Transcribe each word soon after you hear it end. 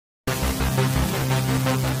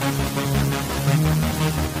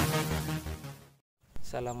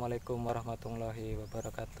Assalamualaikum warahmatullahi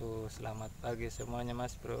wabarakatuh. Selamat pagi semuanya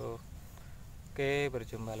mas bro. Oke,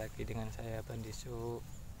 berjumpa lagi dengan saya Bandisu.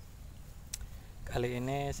 Kali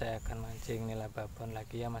ini saya akan mancing nila babon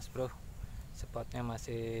lagi ya mas bro. Spotnya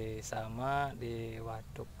masih sama di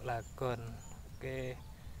waduk lagon. Oke,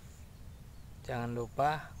 jangan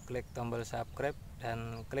lupa klik tombol subscribe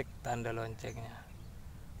dan klik tanda loncengnya.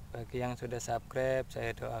 Bagi yang sudah subscribe,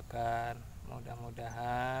 saya doakan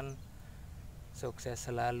mudah-mudahan sukses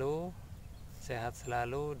selalu, sehat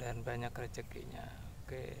selalu, dan banyak rezekinya.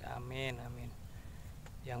 Oke, amin amin.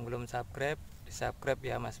 Yang belum subscribe, di subscribe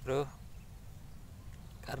ya mas bro,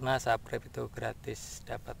 karena subscribe itu gratis,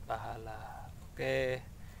 dapat pahala. Oke,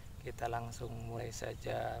 kita langsung mulai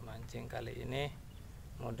saja mancing kali ini.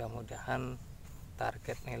 Mudah-mudahan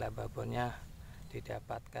target nila babonnya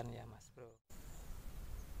didapatkan ya mas bro.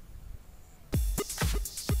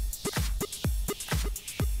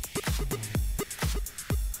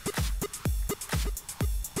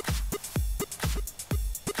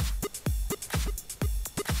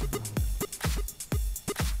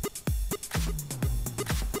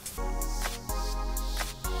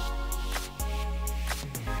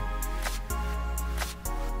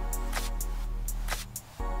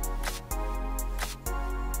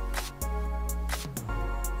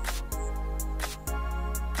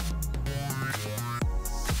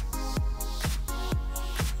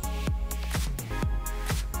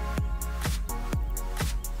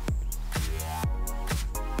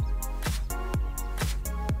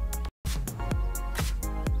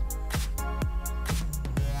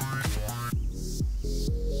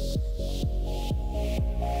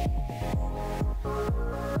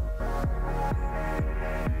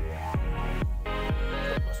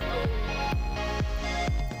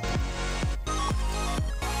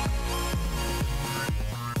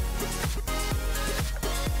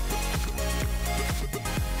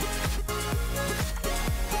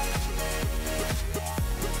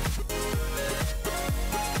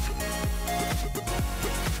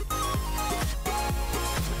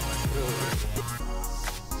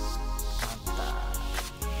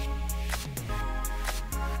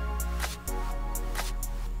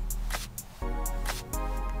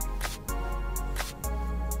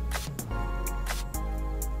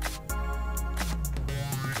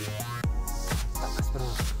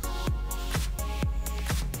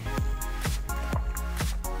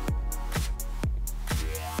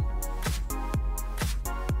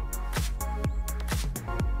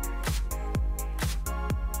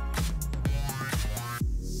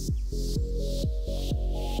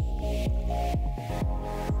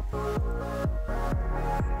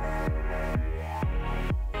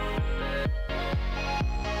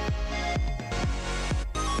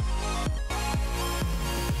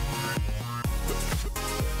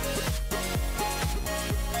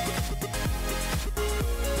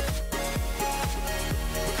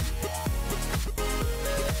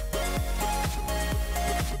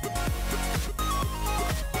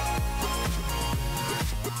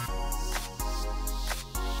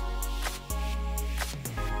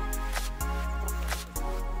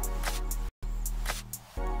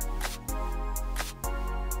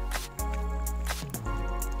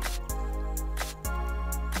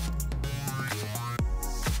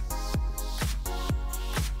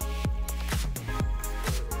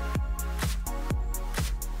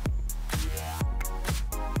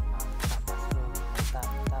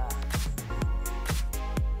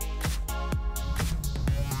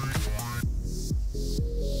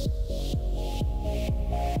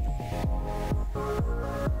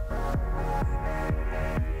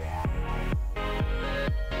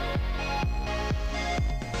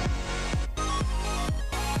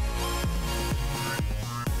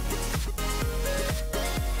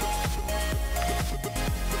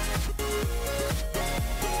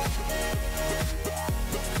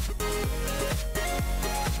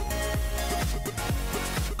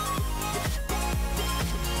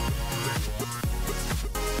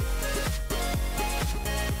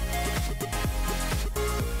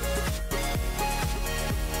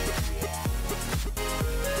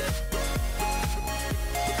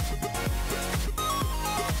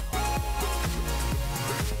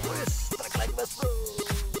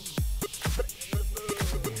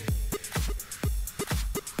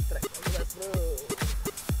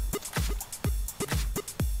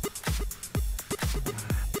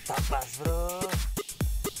 Tapas bro.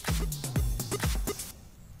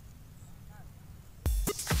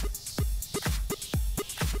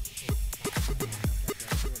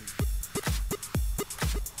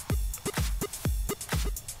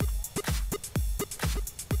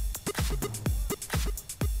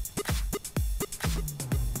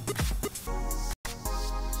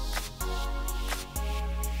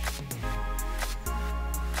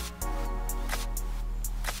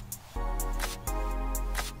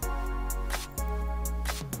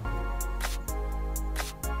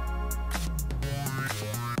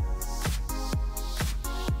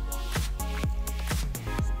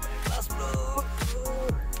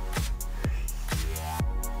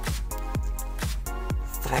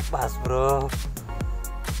 strike pas bro.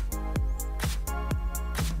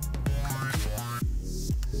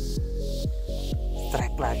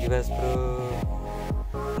 Strike lagi mas bro.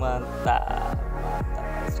 Mantap, mantap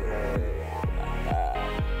mas bro, mantap.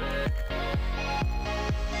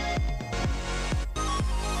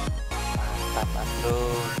 Mantap mas bro,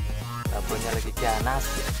 sabunnya lagi ganas.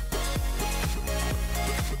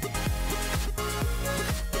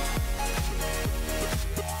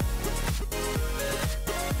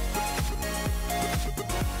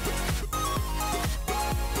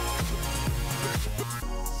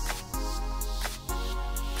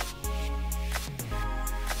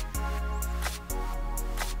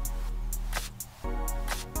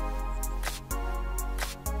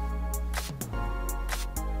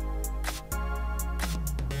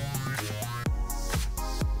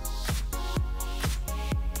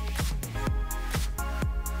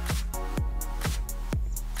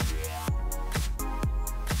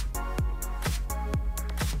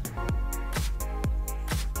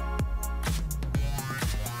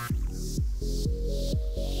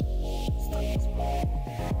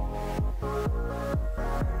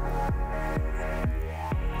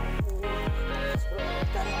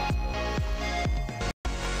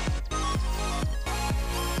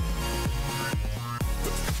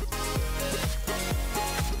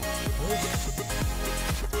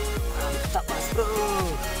 Mantap mas bro,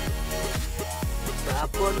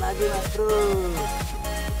 babon lagi mas bro,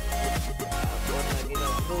 babon lagi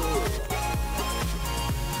mas bro,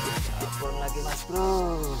 babon lagi mas bro.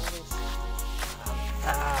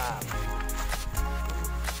 Mantap,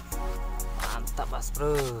 mantap mas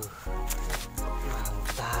bro,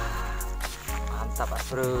 mantap, mantap mas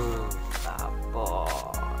bro,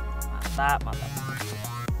 babon, mantap, mantap,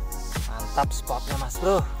 mantap spotnya mas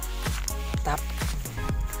bro, mantap.